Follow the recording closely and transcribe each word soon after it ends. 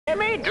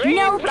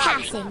No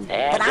passing.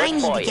 But I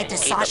need to get to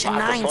Sasha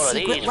 9's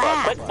secret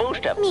lab.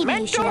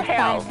 Maybe you should have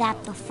thought of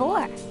that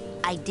before.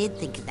 I did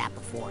think of that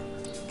before.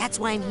 That's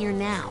why I'm here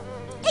now.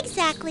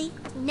 Exactly.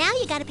 Now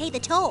you gotta pay the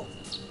toll.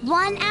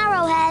 1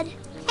 arrowhead.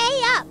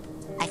 Pay up.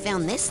 I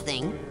found this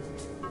thing.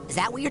 Is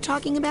that what you're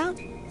talking about?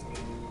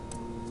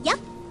 Yep,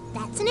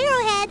 that's an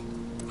arrowhead.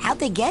 How'd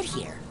they get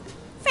here?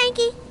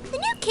 Frankie, the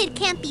new kid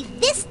can't be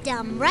this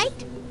dumb, right?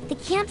 The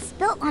camp's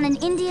built on an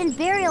Indian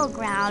burial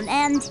ground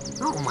and...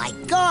 Oh my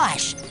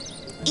gosh!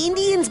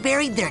 Indians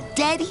buried their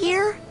dead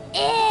here? Ew!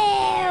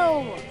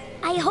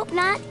 I hope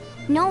not.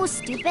 No,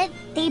 stupid.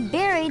 They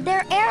buried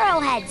their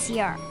arrowheads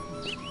here.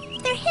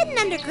 They're hidden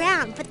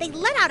underground, but they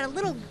let out a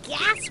little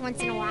gas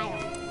once in a while.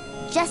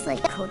 Just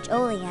like Coach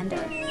Oleander.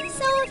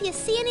 So if you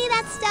see any of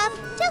that stuff,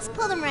 just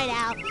pull them right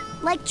out.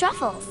 Like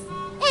truffles.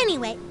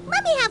 Anyway,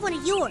 let me have one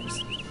of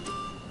yours.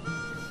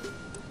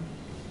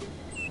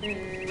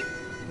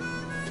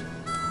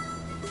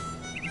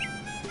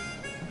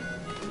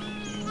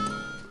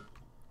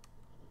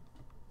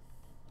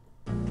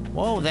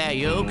 Whoa there,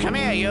 you. Come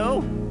here,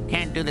 you.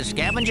 Can't do the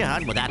scavenger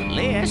hunt without a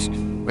list.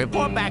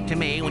 Report back to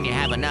me when you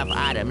have enough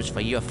items for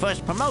your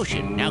first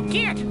promotion. Now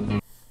get!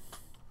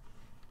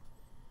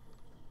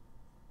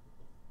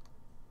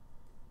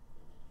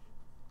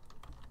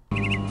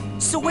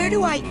 So where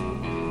do I...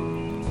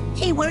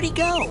 Hey, where'd he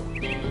go?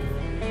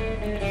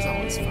 It's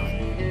always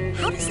fun.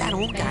 How does that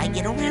old guy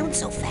get around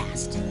so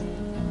fast?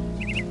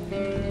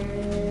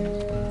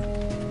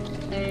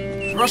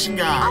 Russian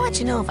guy. I'll let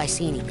you know if I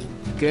see anything.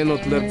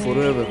 Cannot live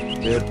forever.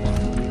 There,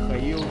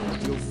 Mikhail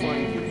will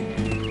find you.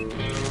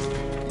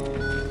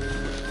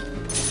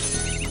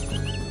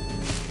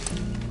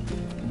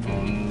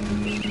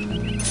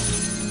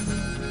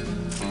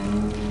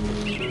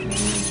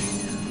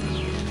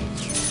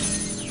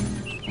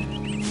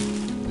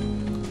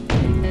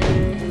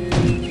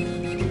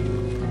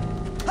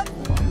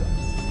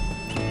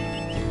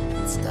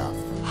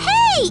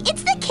 Hey,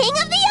 it's the king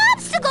of the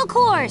obstacle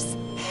course!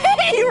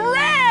 Hey,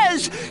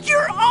 Raz!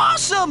 You're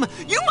awesome!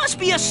 You must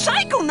be a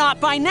Psychonaut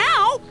by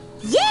now!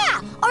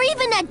 Yeah, or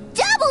even a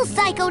double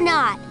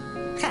Psychonaut!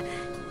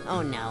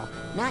 Oh no,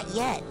 not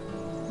yet.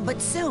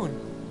 But soon.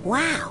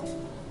 Wow,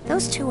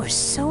 those two are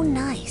so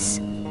nice.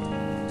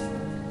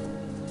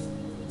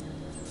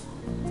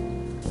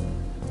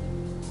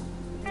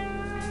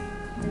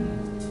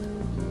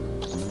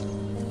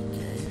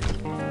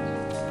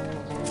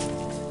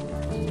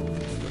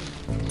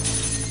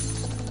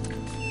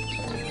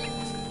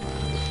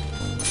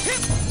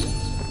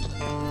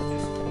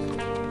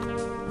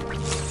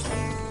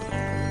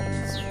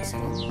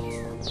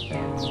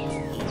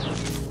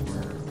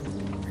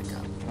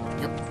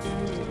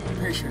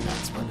 Pretty sure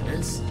that's what it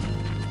is.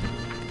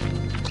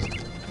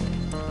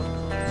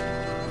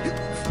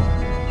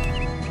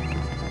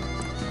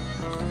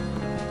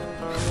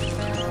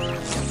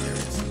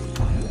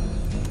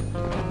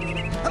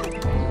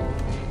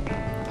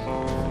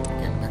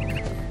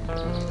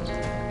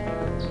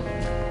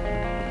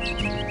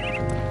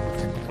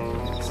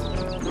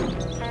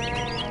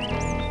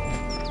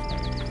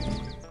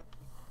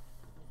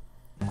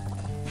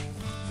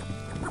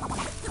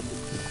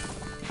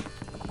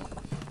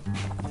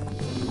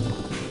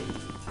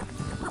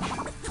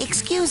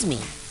 Excuse me.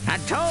 I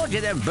told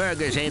you them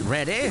burgers ain't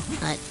ready.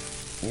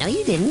 No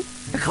you didn't.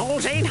 The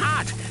coals ain't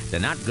hot. They're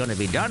not gonna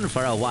be done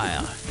for a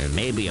while.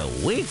 Maybe a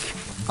week.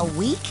 A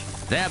week?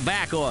 They're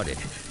back-ordered.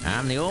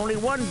 I'm the only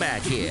one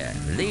back here.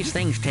 These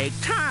things take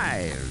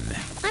time.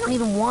 I don't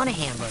even want a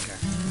hamburger.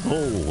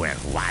 Oh, well,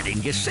 why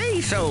didn't you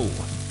say so?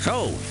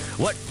 So,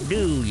 what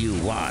do you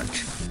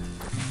want?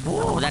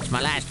 Oh, that's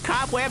my last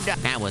cobweb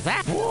duster. Now with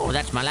that, oh,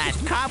 that's my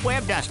last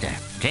cobweb duster.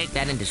 Take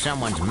that into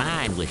someone's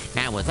mind with,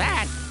 now with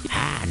that,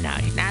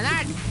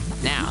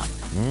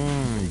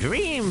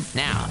 dream.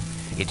 Now,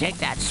 you take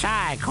that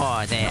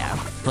Psy-core there,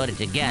 put it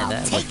together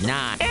with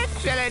 9.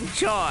 Excellent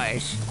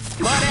choice.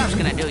 What else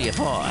can I do you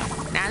for?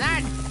 Now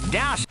that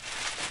douse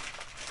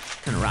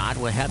rod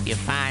will help you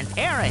find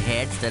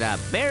arrowheads that are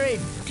buried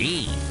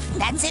deep.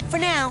 That's it for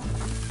now.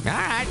 All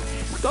right,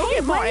 go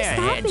get more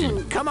arrowheads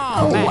and come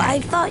on Oh, back. I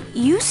thought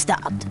you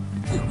stopped.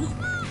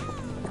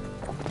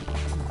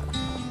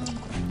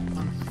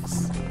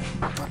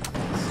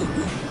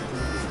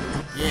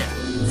 Yeah.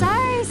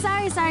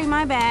 Sorry,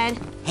 my bad.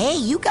 Hey,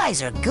 you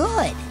guys are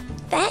good.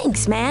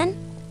 Thanks, man.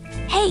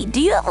 Hey, do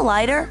you have a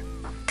lighter?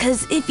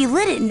 'Cause if you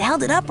lit it and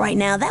held it up right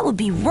now, that would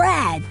be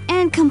rad.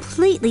 And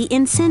completely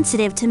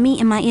insensitive to me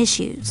and my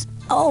issues.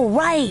 Oh,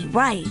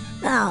 right.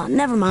 Oh,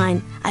 never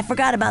mind. I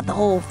forgot about the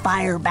whole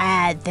fire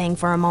bad thing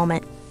for a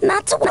moment.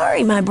 Not to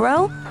worry, my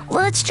bro.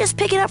 Let's just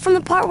pick it up from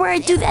the part where I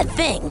do that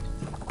thing.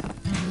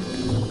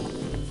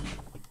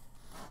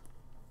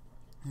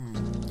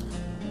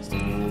 Still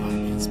gonna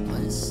find this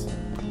place.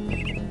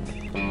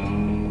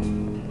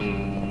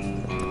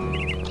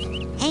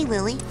 Hey,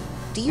 Lily.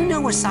 Do you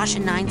know where Sasha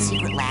 9's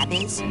secret lab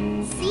is?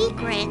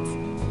 Secret?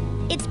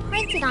 It's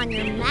printed on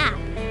your map.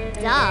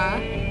 Duh.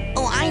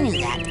 Oh, I knew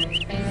that.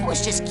 I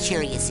was just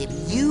curious if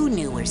you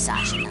knew where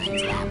Sasha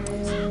 9's lab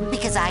was.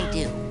 Because I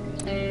do.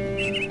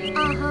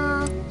 Uh-huh.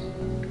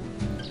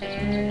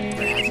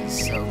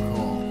 So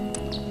cool.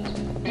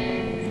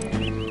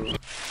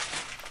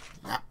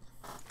 Nah.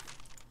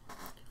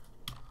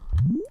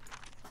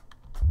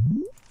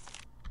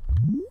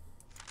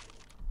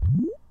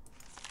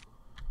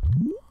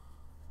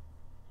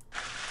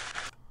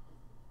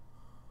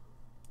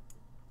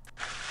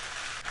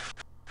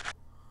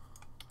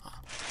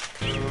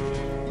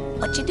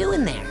 What you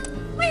doing there?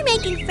 We're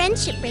making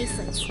friendship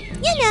bracelets.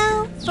 You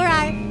know, for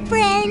our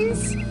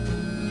friends.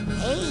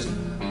 Hey,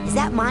 is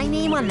that my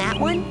name on that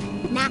one?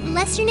 Not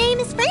unless your name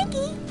is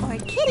Frankie or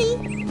Kitty.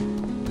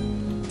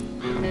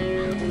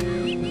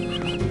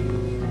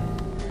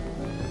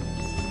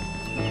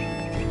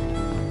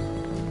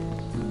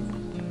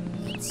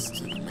 Let's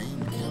to the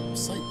main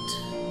campsite.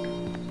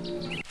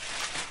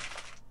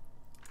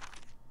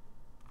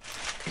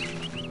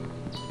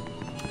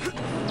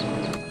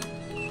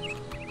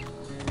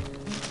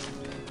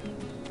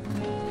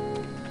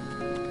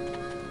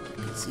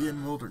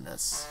 Museum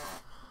Wilderness.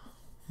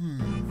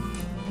 Alright.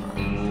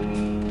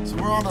 So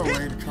we're on our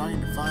way to trying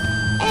to find...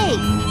 Hey,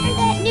 you're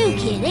that new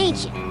kid,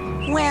 ain't you?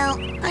 Well,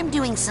 I'm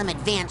doing some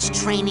advanced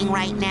training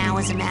right now,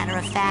 as a matter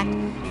of fact,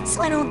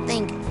 so I don't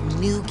think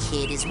new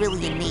kid is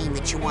really a name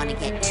that you want to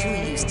get too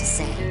used to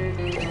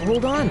saying.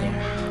 Hold on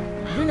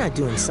there. You're not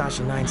doing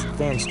Sasha Nine's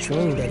advanced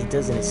training that he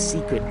does in his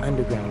secret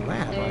underground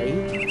lab, are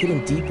you?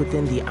 Hidden deep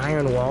within the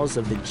iron walls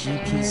of the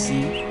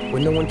GPC,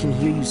 where no one can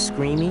hear you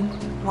screaming?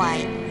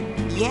 Why,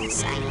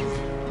 yes, I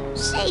am.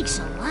 Sakes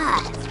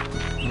alive.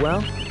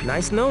 Well,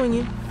 nice knowing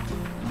you.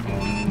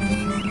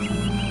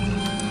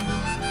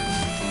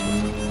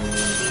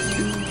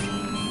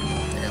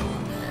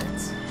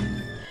 Arrowheads.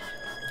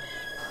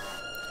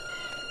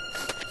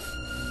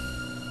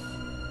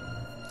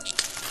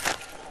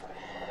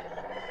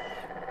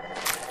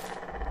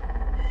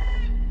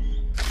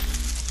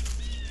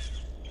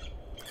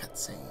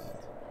 Cutscene.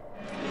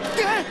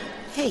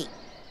 Hey,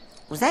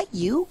 was that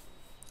you?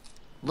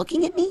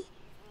 Looking at me?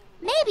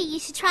 Maybe you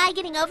should try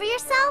getting over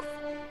yourself?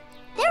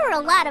 There were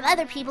a lot of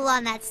other people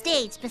on that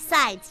stage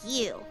besides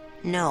you.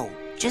 No,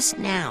 just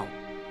now.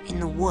 In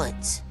the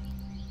woods.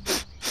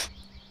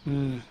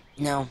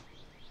 No.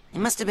 It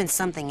must have been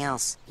something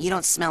else. You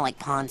don't smell like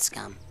pond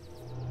scum.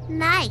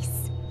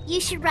 Nice.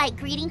 You should write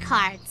greeting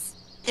cards.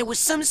 There was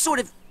some sort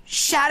of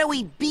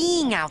shadowy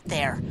being out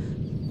there.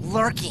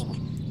 Lurking.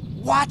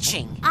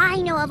 Watching.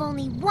 I know of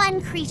only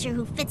one creature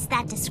who fits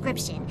that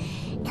description.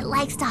 It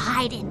likes to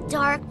hide in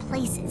dark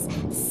places,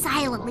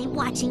 silently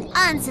watching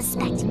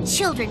unsuspecting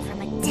children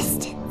from a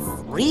distance.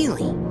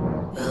 Really?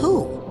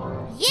 Who?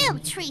 You,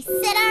 tree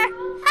sitter!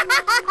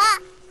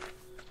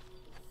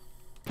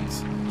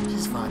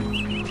 She's fine.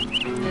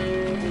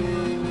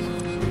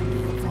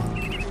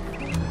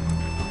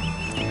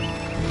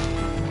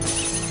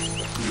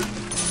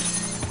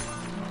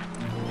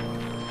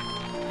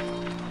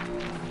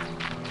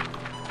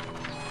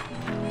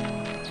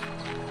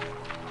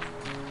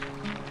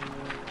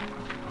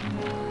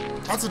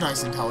 That's a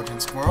nice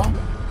intelligent squirrel.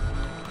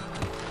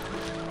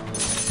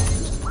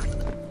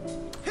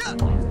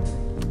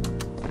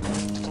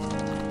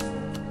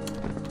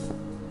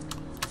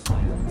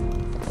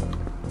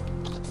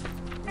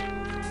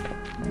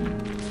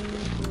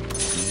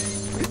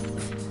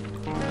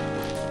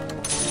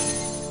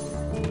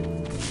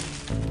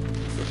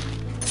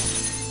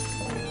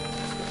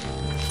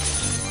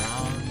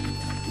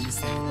 These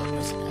things are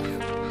missing out.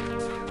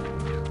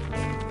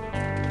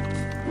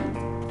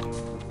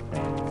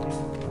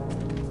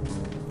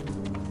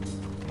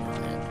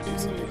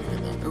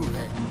 Ooh,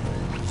 hey.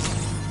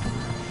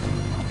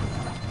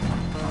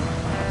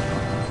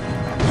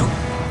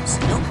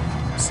 Nope.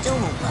 Still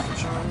no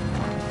budge.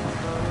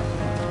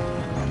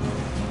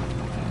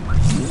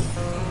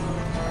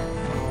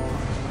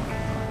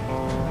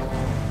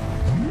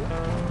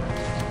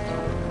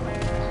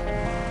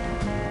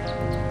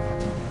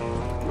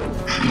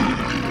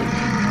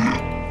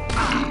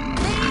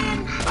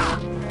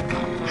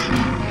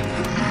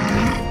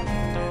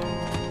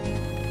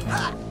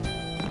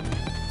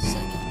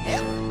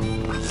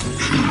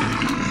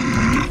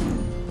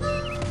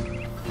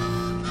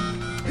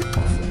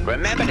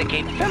 Remember to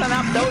keep filling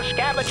up those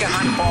scavenger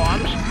hunt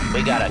forms.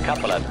 We got a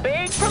couple of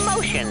big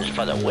promotions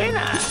for the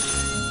winner.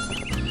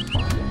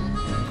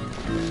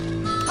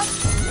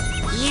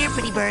 Here,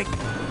 pretty bird.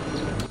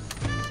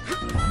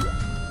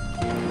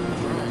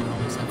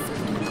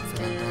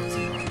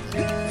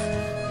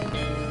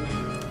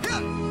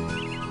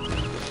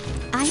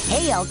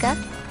 Hey, Elka.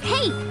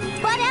 Hey,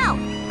 butt out.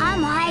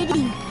 I'm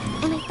hiding.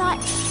 And I thought,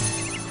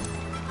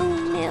 oh,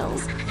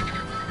 Nils,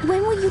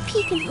 when will you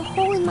peek into the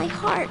hole in my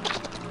heart?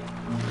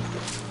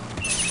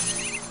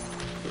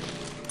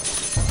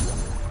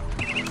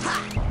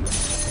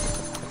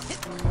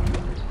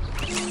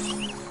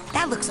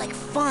 That looks like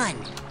fun.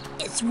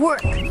 It's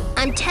work.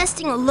 I'm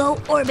testing a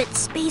low-orbit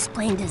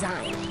spaceplane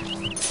design.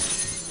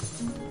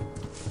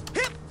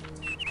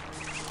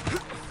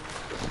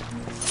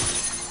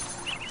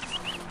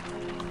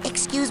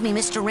 Excuse me,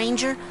 Mr.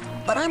 Ranger,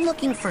 but I'm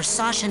looking for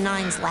Sasha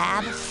Nine's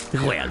lab.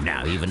 Well,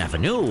 now, even if I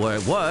knew where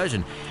it was,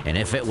 and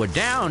if it were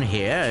down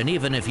here, and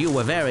even if you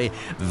were very,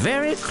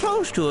 very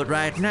close to it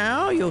right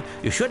now, you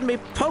shouldn't be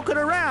poking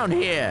around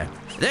here.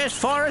 This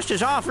forest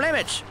is off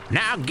limits.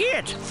 Now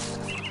get! Do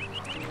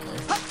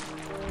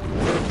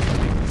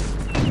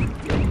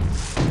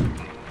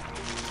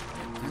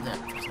that.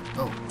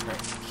 Oh,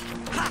 right.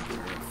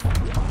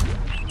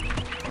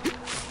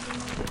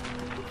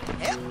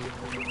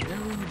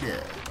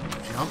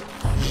 Jump.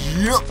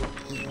 Yep.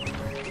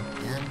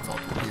 And fall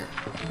through here.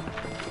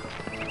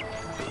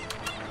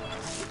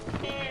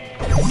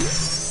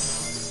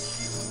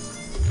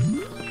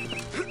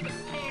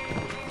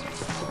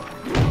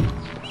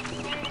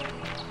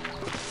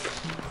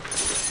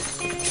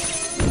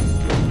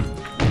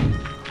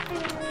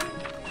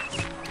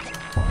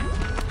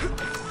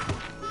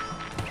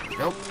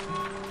 Nope.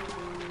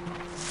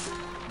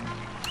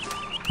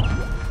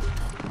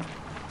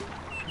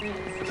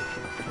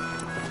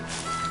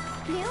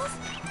 Meals?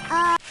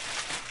 Item.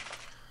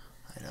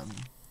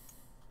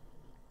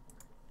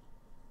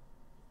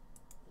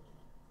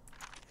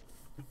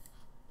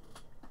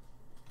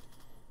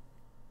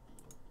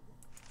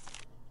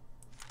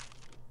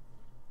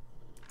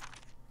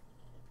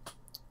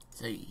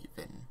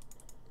 Saving.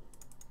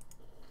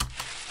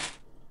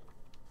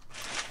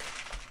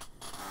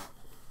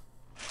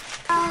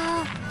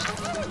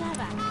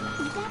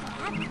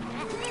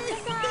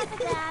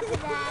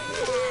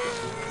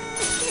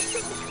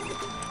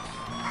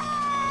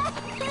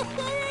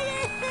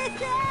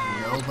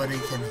 Nobody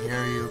can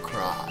hear you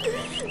cry.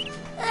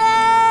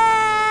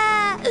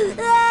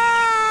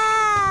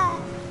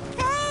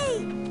 Hey!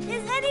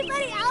 Is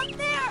anybody out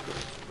there?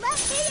 Let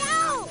me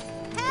out!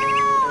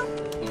 Help!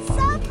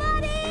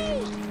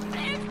 Somebody!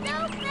 There's no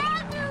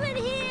bathroom in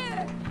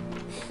here!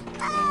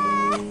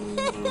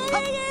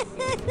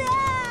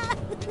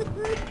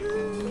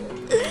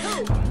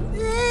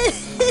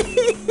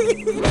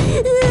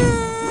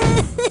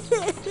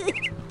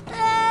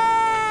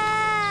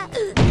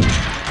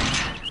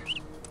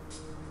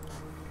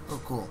 Oh,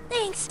 cool.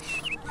 Thanks.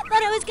 I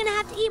thought I was gonna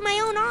have to eat my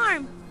own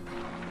arm.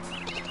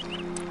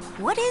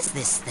 What is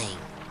this thing?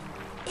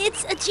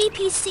 It's a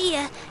GPC,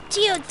 a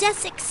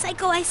geodesic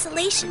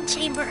psycho-isolation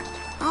chamber.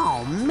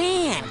 Oh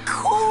man,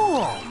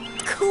 cool!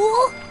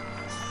 Cool?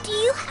 Do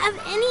you have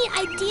any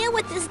idea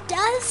what this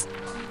does?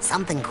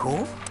 Something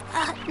cool?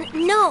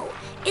 No.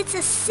 It's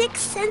a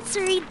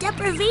six-sensory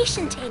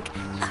deprivation tank,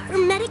 a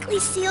hermetically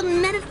sealed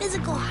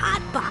metaphysical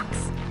hotbox.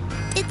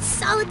 It's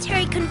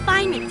solitary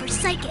confinement for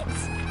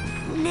psychics.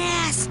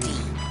 Nasty.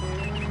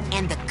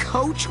 And the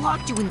coach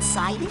locked you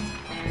inside it?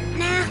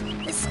 Nah,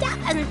 the staff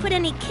hasn't put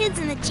any kids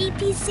in the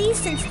GPC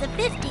since the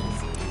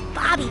 50s.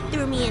 Bobby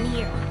threw me in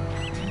here.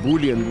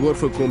 Bully and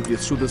dwarf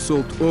accomplice should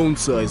assault own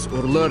size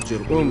or larger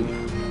only.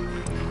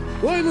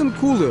 While in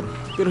cooler,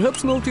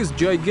 perhaps notice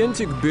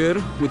gigantic bear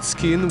with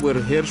skin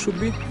where hair should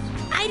be?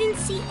 I didn't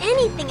see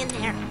anything in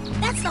there.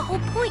 That's the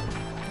whole point.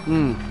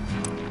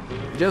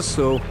 Just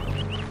so.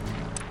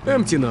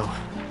 Empty now.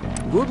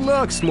 Good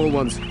luck, small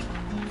ones.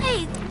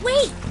 Hey,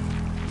 wait!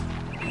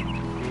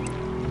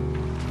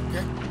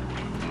 Okay.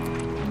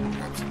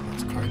 Grab some of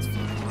those cards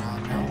floating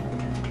around now.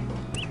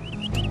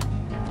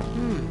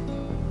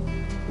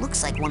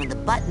 Looks like one of the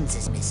buttons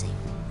is missing.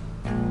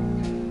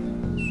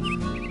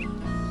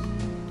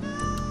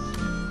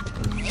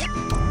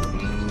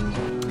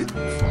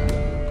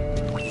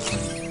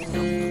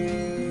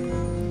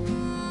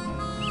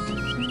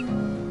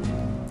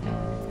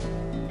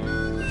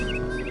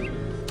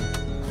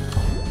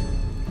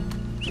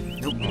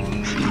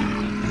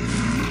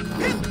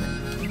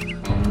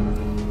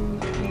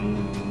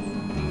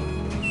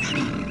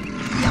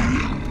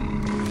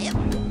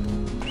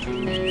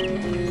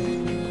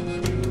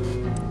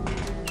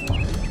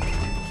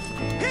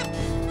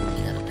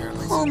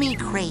 Call me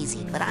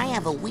crazy, but I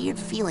have a weird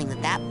feeling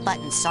that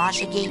button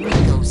Sasha gave me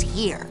goes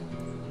here.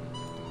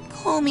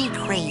 Call me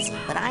crazy,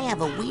 but I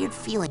have a weird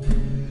feeling.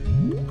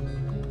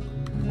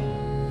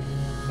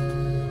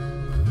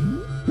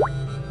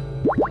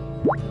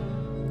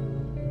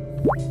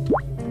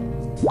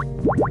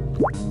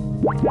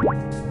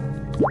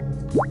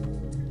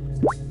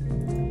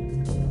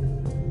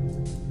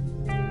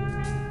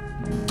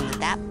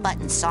 That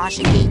button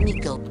Sasha gave me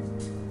goes.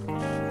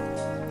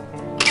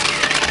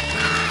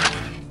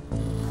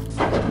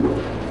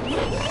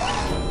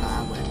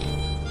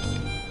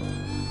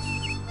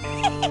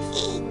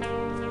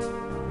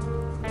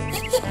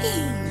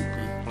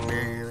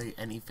 Barely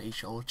any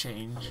facial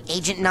change.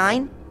 Agent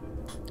 9,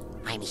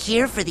 I'm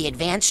here for the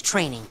advanced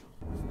training.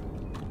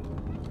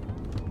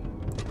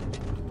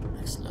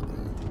 Next level.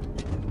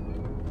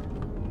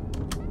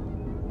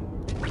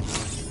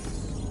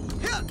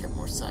 Get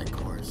more side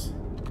cores.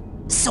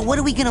 So what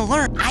are we gonna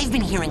learn? I've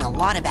been hearing a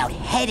lot about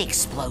head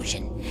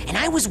explosion, and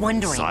I was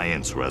wondering...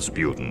 Science,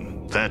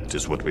 Rasputin. That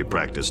is what we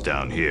practice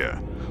down here,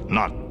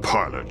 not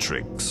parlor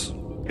tricks.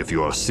 If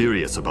you are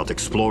serious about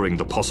exploring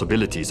the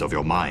possibilities of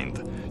your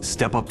mind,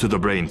 step up to the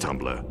brain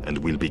tumbler and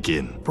we'll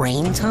begin.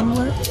 Brain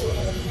tumbler?